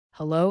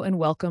Hello and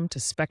welcome to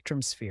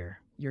Spectrum Sphere,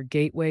 your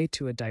gateway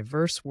to a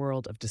diverse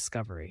world of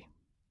discovery.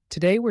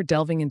 Today we're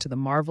delving into the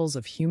marvels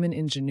of human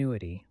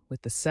ingenuity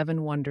with the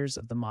seven wonders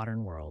of the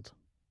modern world.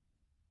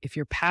 If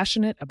you're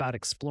passionate about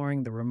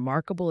exploring the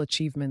remarkable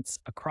achievements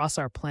across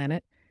our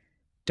planet,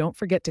 don't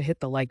forget to hit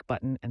the like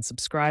button and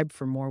subscribe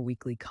for more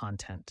weekly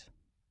content.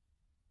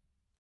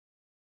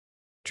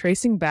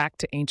 Tracing back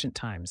to ancient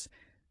times,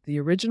 the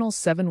original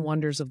seven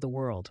wonders of the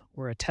world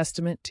were a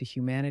testament to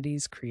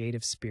humanity's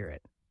creative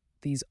spirit.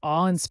 These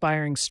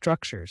awe-inspiring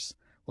structures,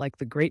 like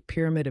the Great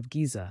Pyramid of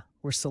Giza,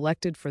 were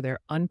selected for their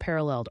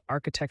unparalleled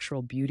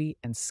architectural beauty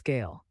and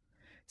scale,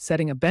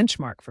 setting a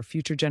benchmark for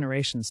future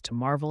generations to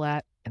marvel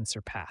at and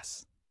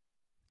surpass.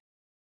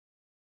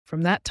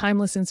 From that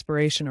timeless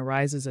inspiration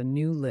arises a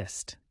new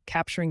list,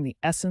 capturing the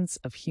essence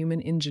of human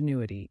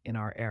ingenuity in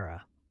our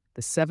era,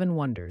 the seven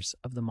wonders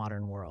of the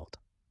modern world.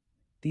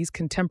 These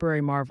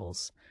contemporary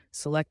marvels,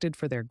 selected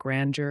for their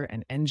grandeur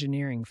and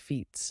engineering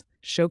feats,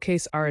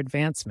 showcase our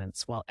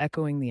advancements while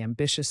echoing the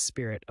ambitious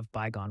spirit of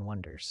bygone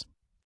wonders.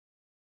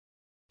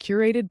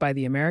 Curated by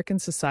the American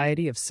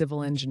Society of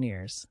Civil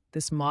Engineers,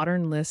 this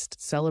modern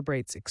list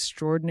celebrates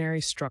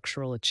extraordinary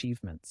structural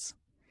achievements.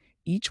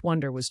 Each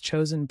wonder was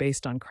chosen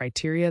based on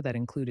criteria that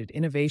included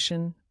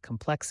innovation,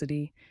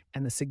 complexity,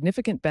 and the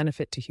significant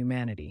benefit to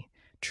humanity,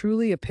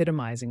 truly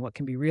epitomizing what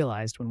can be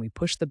realized when we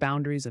push the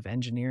boundaries of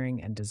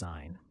engineering and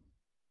design.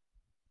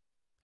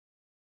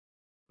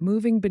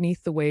 Moving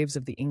beneath the waves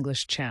of the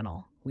English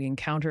Channel, we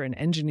encounter an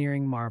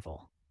engineering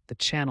marvel, the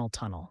Channel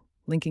Tunnel.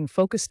 Linking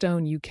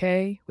Folkestone,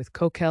 UK, with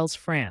Coquelles,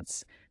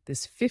 France,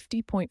 this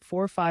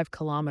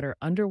 50.45-kilometer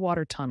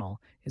underwater tunnel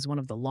is one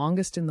of the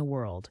longest in the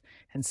world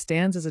and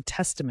stands as a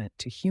testament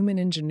to human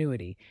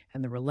ingenuity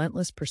and the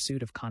relentless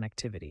pursuit of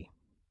connectivity.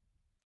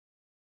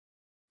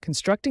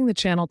 Constructing the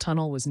Channel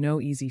Tunnel was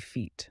no easy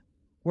feat.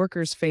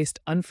 Workers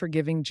faced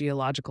unforgiving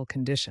geological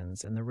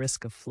conditions and the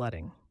risk of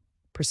flooding.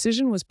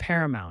 Precision was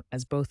paramount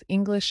as both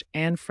English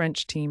and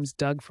French teams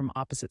dug from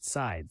opposite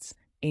sides,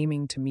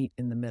 aiming to meet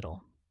in the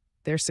middle.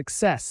 Their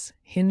success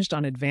hinged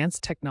on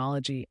advanced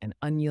technology and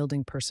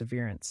unyielding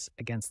perseverance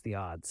against the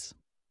odds.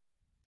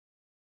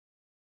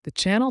 The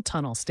Channel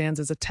Tunnel stands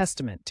as a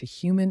testament to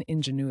human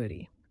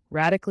ingenuity,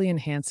 radically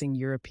enhancing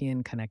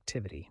European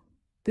connectivity.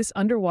 This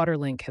underwater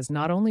link has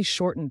not only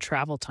shortened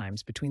travel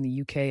times between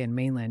the UK and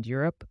mainland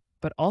Europe,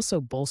 but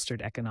also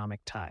bolstered economic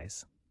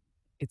ties.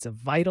 It's a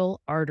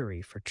vital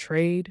artery for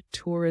trade,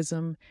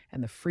 tourism,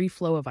 and the free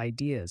flow of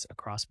ideas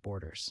across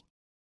borders.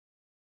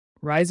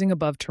 Rising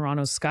above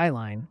Toronto's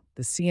skyline,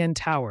 the CN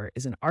Tower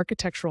is an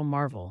architectural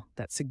marvel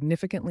that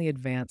significantly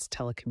advanced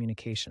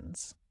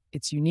telecommunications.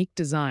 Its unique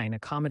design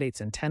accommodates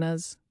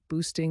antennas,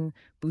 boosting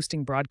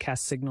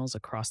broadcast signals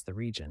across the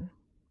region.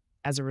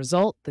 As a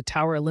result, the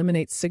tower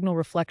eliminates signal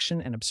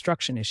reflection and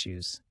obstruction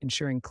issues,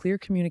 ensuring clear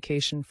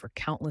communication for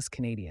countless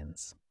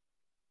Canadians.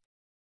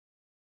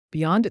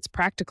 Beyond its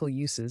practical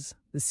uses,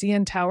 the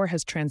CN Tower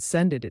has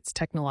transcended its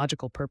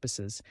technological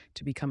purposes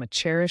to become a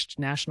cherished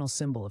national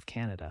symbol of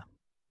Canada.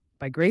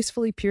 By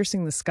gracefully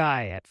piercing the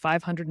sky at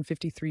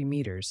 553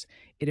 meters,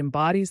 it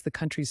embodies the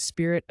country's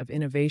spirit of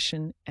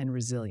innovation and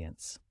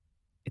resilience.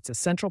 It's a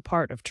central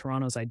part of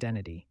Toronto's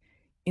identity,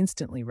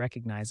 instantly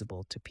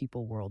recognizable to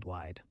people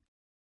worldwide.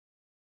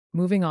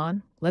 Moving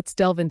on, let's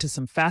delve into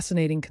some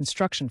fascinating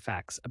construction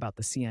facts about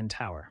the CN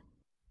Tower.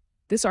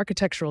 This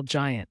architectural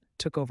giant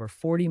took over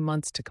 40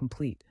 months to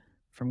complete,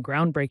 from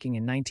groundbreaking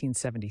in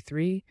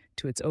 1973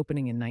 to its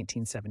opening in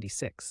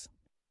 1976.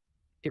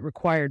 It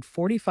required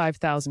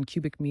 45,000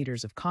 cubic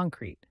meters of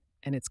concrete,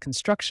 and its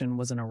construction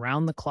was an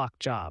around-the-clock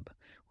job,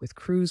 with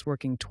crews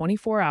working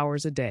 24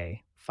 hours a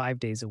day, 5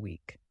 days a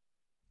week.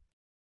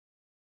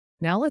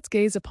 Now let's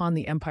gaze upon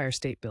the Empire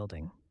State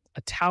Building,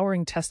 a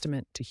towering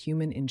testament to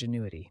human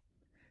ingenuity.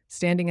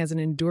 Standing as an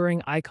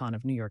enduring icon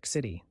of New York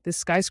City, this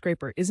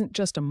skyscraper isn't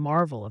just a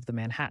marvel of the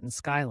Manhattan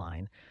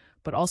skyline,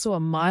 but also a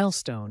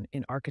milestone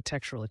in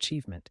architectural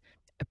achievement,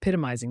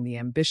 epitomizing the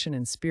ambition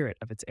and spirit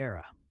of its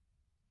era.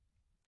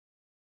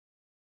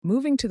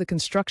 Moving to the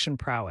construction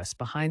prowess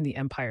behind the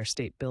Empire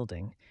State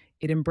Building,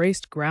 it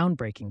embraced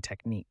groundbreaking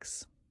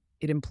techniques.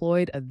 It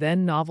employed a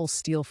then-novel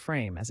steel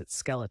frame as its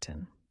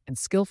skeleton, and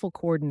skillful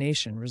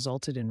coordination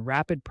resulted in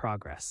rapid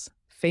progress,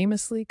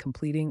 famously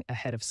completing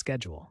ahead of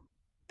schedule.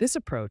 This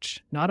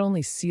approach not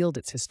only sealed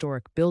its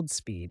historic build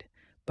speed,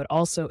 but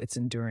also its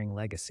enduring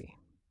legacy.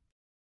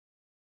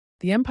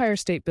 The Empire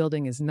State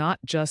Building is not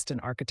just an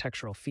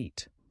architectural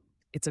feat.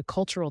 It's a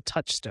cultural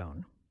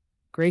touchstone.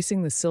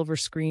 Gracing the silver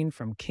screen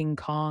from King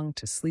Kong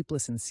to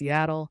Sleepless in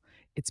Seattle,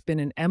 it's been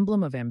an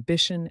emblem of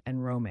ambition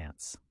and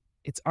romance.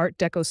 Its Art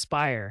Deco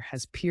spire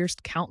has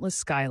pierced countless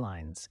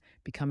skylines,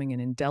 becoming an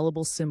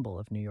indelible symbol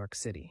of New York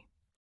City.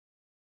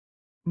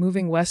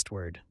 Moving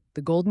westward,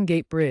 the Golden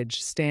Gate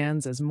Bridge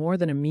stands as more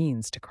than a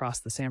means to cross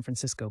the San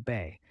Francisco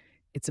Bay.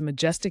 It's a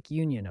majestic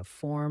union of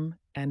form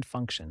and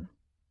function.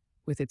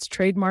 With its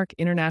trademark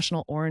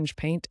international orange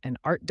paint and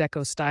Art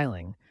Deco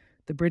styling,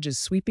 the bridge's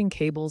sweeping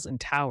cables and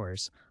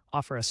towers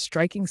offer a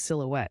striking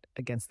silhouette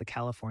against the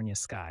California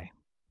sky.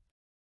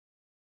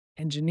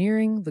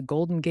 Engineering the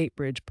Golden Gate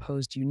Bridge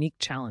posed unique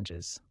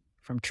challenges,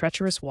 from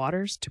treacherous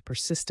waters to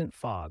persistent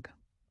fog.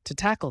 To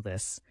tackle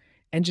this,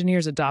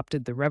 engineers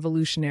adopted the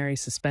revolutionary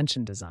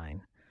suspension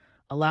design,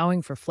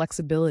 allowing for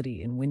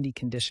flexibility in windy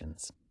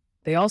conditions.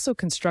 They also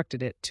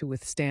constructed it to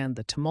withstand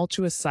the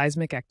tumultuous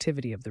seismic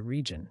activity of the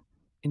region,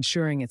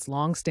 ensuring its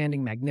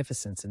long-standing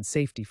magnificence and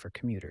safety for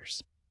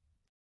commuters.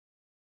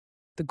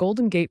 The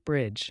Golden Gate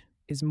Bridge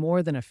is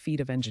more than a feat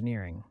of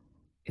engineering.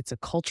 It's a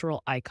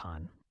cultural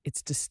icon.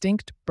 Its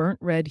distinct burnt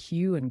red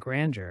hue and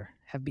grandeur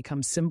have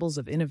become symbols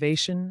of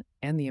innovation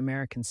and the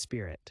American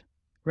spirit.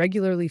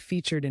 Regularly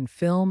featured in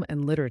film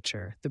and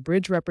literature, the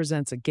bridge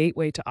represents a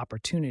gateway to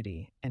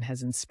opportunity and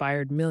has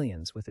inspired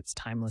millions with its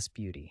timeless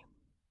beauty.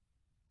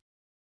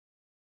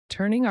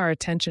 Turning our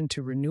attention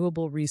to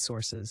renewable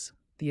resources,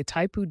 the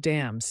Itaipu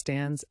Dam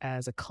stands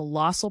as a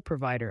colossal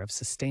provider of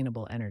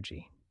sustainable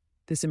energy.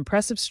 This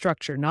impressive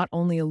structure not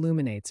only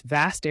illuminates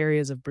vast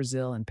areas of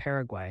Brazil and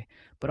Paraguay,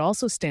 but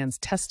also stands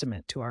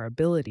testament to our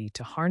ability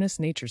to harness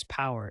nature's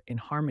power in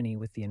harmony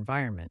with the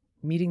environment,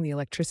 meeting the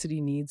electricity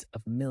needs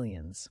of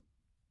millions.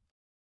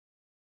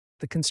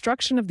 The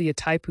construction of the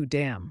Itaipu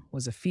Dam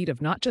was a feat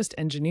of not just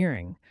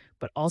engineering,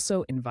 but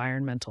also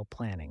environmental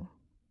planning.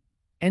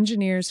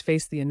 Engineers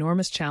faced the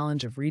enormous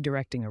challenge of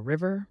redirecting a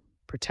river,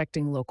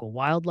 protecting local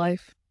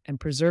wildlife, and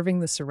preserving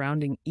the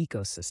surrounding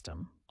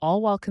ecosystem,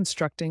 all while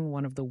constructing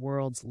one of the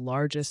world's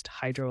largest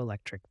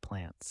hydroelectric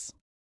plants.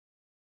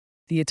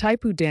 The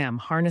Itaipu Dam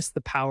harnessed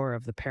the power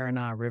of the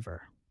Paraná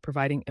River,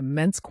 providing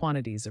immense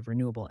quantities of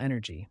renewable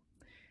energy.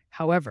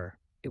 However,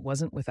 it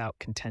wasn't without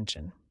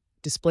contention.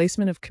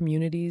 Displacement of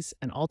communities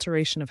and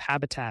alteration of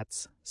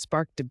habitats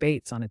sparked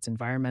debates on its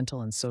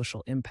environmental and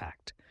social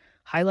impact,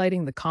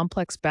 highlighting the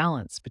complex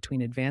balance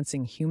between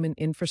advancing human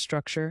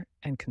infrastructure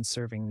and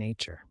conserving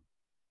nature.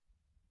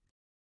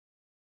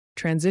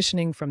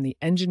 Transitioning from the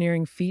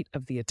engineering feat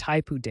of the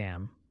Itaipu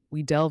Dam,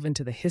 we delve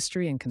into the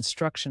history and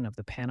construction of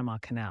the Panama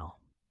Canal.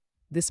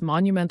 This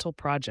monumental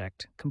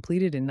project,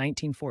 completed in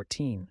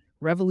 1914,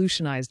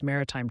 revolutionized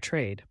maritime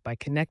trade by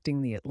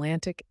connecting the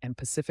Atlantic and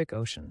Pacific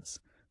Oceans,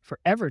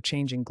 forever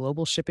changing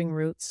global shipping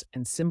routes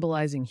and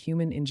symbolizing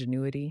human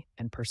ingenuity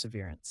and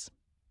perseverance.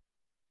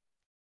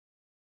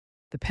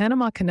 The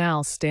Panama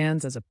Canal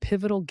stands as a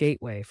pivotal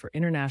gateway for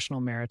international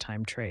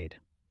maritime trade.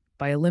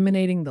 By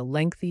eliminating the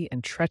lengthy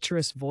and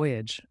treacherous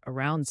voyage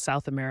around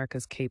South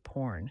America's Cape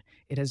Horn,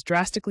 it has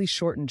drastically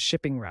shortened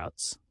shipping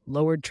routes,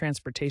 lowered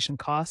transportation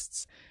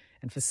costs,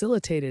 and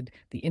facilitated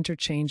the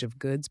interchange of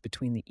goods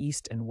between the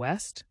East and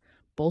West,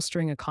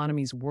 bolstering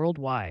economies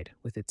worldwide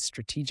with its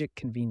strategic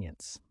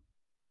convenience.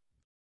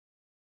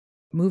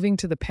 Moving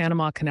to the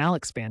Panama Canal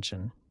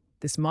expansion,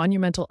 this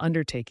monumental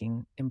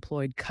undertaking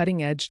employed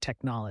cutting-edge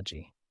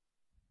technology.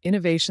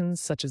 Innovations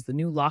such as the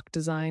new lock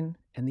design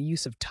and the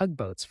use of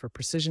tugboats for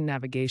precision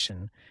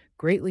navigation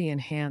greatly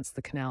enhanced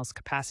the canal's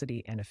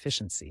capacity and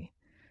efficiency,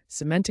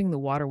 cementing the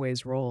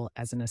waterway's role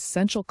as an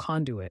essential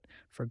conduit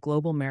for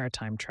global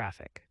maritime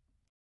traffic.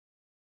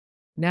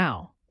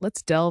 Now,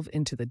 let's delve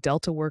into the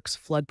DeltaWorks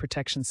flood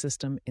protection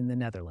system in the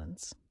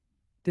Netherlands.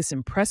 This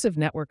impressive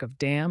network of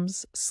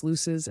dams,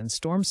 sluices, and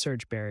storm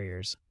surge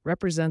barriers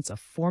represents a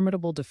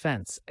formidable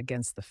defense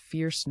against the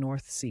fierce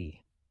North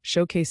Sea,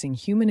 showcasing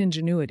human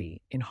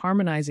ingenuity in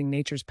harmonizing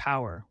nature's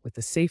power with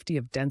the safety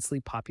of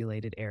densely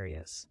populated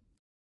areas.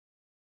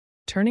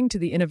 Turning to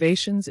the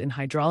innovations in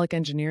hydraulic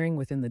engineering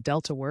within the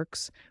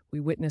DeltaWorks, we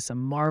witness a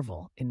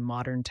marvel in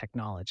modern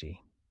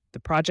technology. The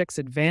project's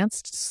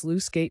advanced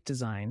sluice gate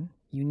design,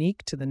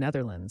 unique to the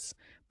Netherlands,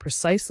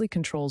 precisely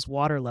controls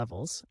water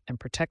levels and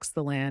protects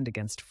the land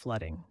against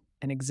flooding,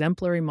 an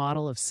exemplary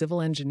model of civil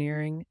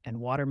engineering and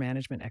water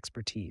management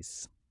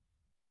expertise.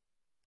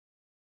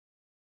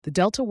 The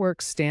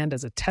DeltaWorks stand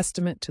as a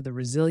testament to the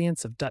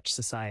resilience of Dutch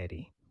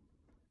society.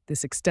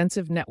 This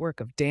extensive network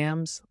of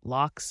dams,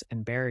 locks,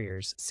 and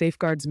barriers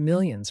safeguards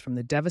millions from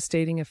the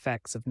devastating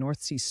effects of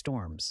North Sea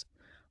storms,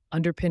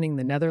 underpinning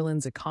the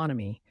Netherlands'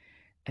 economy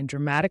and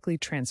dramatically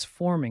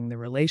transforming the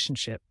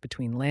relationship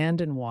between land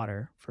and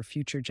water for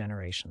future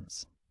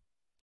generations.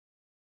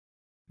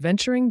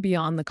 Venturing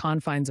beyond the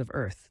confines of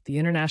Earth, the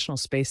International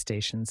Space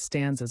Station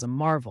stands as a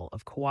marvel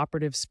of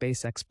cooperative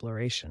space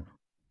exploration.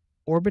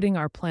 Orbiting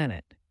our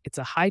planet, it's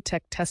a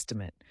high-tech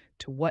testament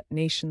to what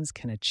nations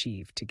can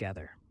achieve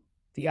together.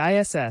 The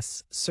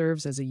ISS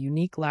serves as a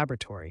unique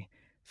laboratory,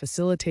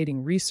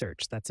 facilitating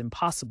research that's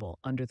impossible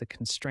under the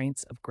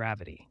constraints of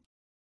gravity.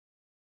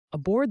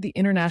 Aboard the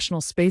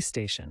International Space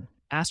Station,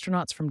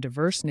 astronauts from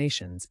diverse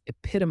nations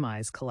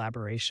epitomize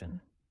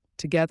collaboration.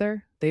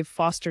 Together, they've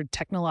fostered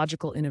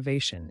technological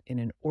innovation in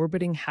an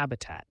orbiting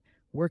habitat,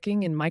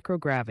 working in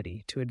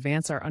microgravity to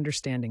advance our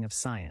understanding of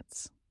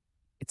science.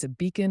 It's a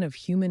beacon of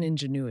human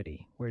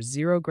ingenuity, where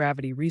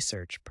zero-gravity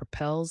research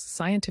propels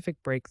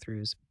scientific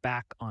breakthroughs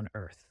back on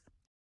Earth.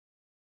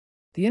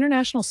 The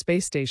International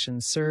Space Station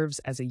serves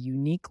as a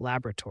unique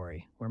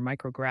laboratory where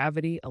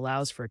microgravity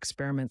allows for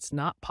experiments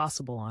not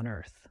possible on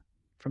Earth.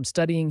 From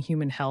studying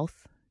human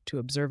health to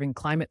observing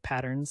climate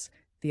patterns,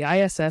 The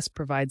ISS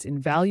provides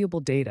invaluable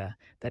data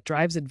that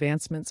drives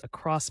advancements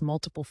across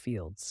multiple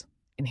fields,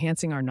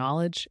 enhancing our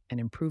knowledge and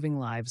improving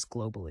lives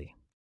globally.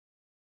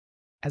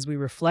 As we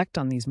reflect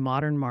on these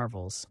modern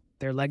marvels,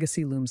 their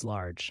legacy looms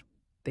large.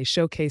 They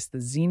showcase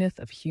the zenith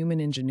of human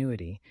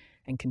ingenuity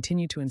and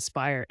continue to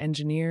inspire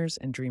engineers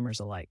and dreamers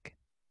alike.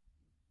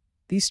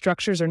 These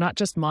structures are not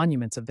just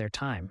monuments of their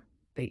time,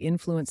 they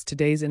influence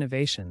today's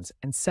innovations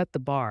and set the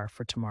bar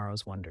for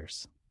tomorrow's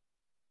wonders.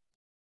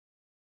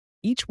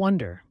 Each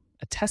wonder,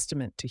 a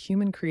testament to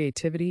human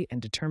creativity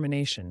and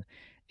determination,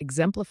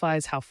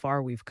 exemplifies how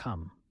far we've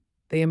come.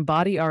 They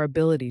embody our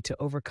ability to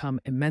overcome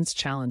immense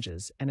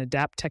challenges and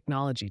adapt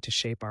technology to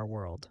shape our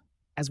world.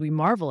 As we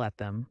marvel at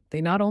them,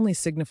 they not only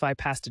signify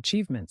past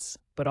achievements,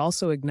 but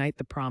also ignite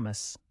the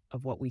promise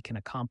of what we can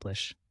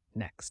accomplish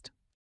next.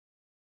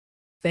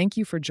 Thank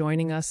you for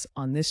joining us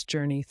on this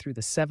journey through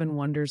the 7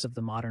 wonders of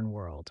the modern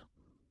world.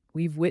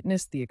 We've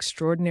witnessed the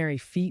extraordinary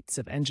feats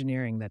of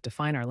engineering that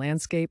define our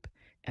landscape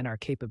and our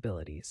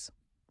capabilities.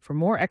 For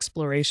more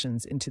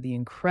explorations into the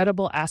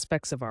incredible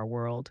aspects of our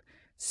world,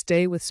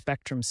 stay with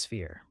Spectrum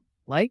Sphere.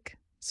 Like,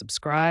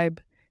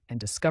 subscribe, and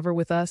discover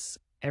with us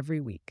every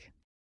week.